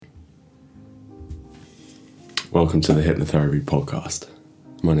Welcome to the Hypnotherapy podcast.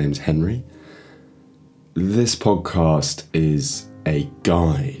 My name's Henry. This podcast is a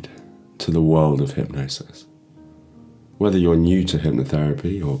guide to the world of hypnosis. Whether you're new to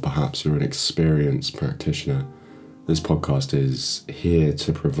hypnotherapy or perhaps you're an experienced practitioner, this podcast is here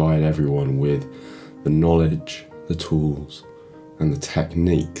to provide everyone with the knowledge, the tools, and the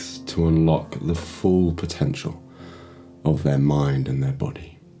techniques to unlock the full potential of their mind and their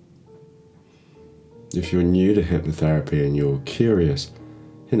body. If you're new to hypnotherapy and you're curious,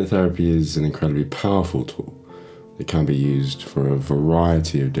 hypnotherapy is an incredibly powerful tool. It can be used for a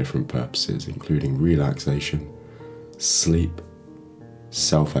variety of different purposes, including relaxation, sleep,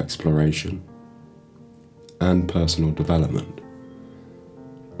 self-exploration, and personal development.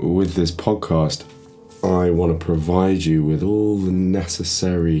 With this podcast, I want to provide you with all the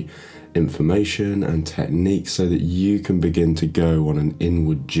necessary information and techniques so that you can begin to go on an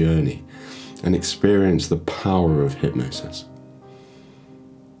inward journey and experience the power of hypnosis.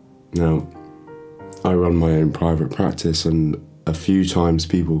 Now, I run my own private practice, and a few times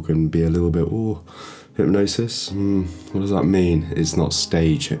people can be a little bit, hypnosis? What does that mean? It's not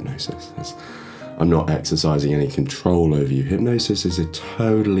stage hypnosis. I'm not exercising any control over you. Hypnosis is a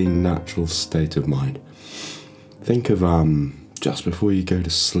totally natural state of mind. Think of just before you go to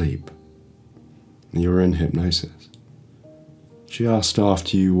sleep, you're in hypnosis. Just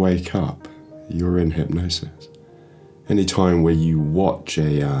after you wake up, you're in hypnosis. Any time where you watch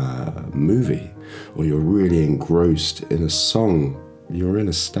a movie or you're really engrossed in a song, you're in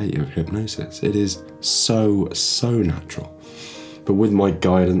a state of hypnosis. It is so natural. But with my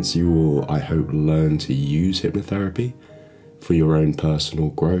guidance, you will, I hope, learn to use hypnotherapy for your own personal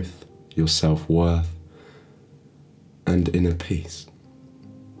growth, your self-worth, and inner peace.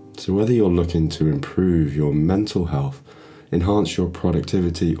 So whether you're looking to improve your mental health, enhance your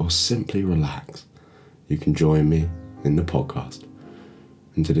productivity, or simply relax, you can join me in the podcast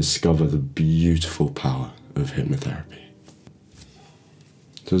and to discover the beautiful power of hypnotherapy.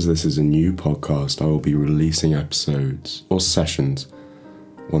 So as this is a new podcast, I will be releasing episodes or sessions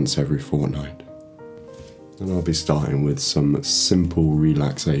once every fortnight. And I'll be starting with some simple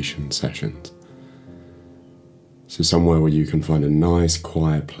relaxation sessions. So somewhere where you can find a nice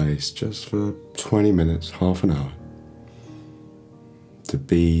quiet place just for 20 minutes, half an hour, to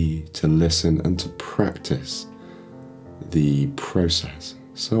be, to listen, and to practice the process.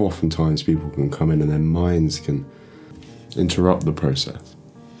 So oftentimes people can come in and their minds can interrupt the process.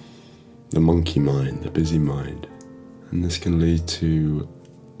 The monkey mind, the busy mind. And this can lead to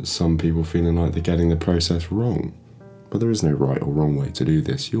some people feeling like they're getting the process wrong. But there is no right or wrong way to do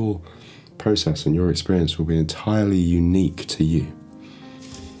this. Your process and your experience will be entirely unique to you.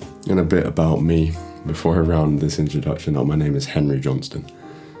 And a bit about me. Before I round this introduction up, my name is Henry Johnston.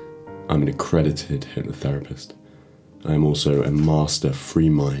 I'm an accredited hypnotherapist. I am also a master free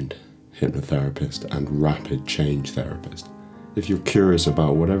mind hypnotherapist and rapid change therapist. If you're curious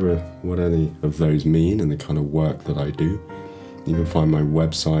about what any of those mean and the kind of work that I do, you can find my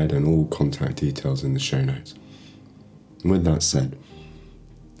website and all contact details in the show notes. And with that said,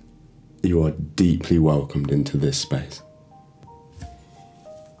 you are deeply welcomed into this space.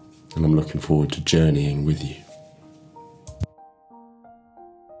 And I'm looking forward to journeying with you.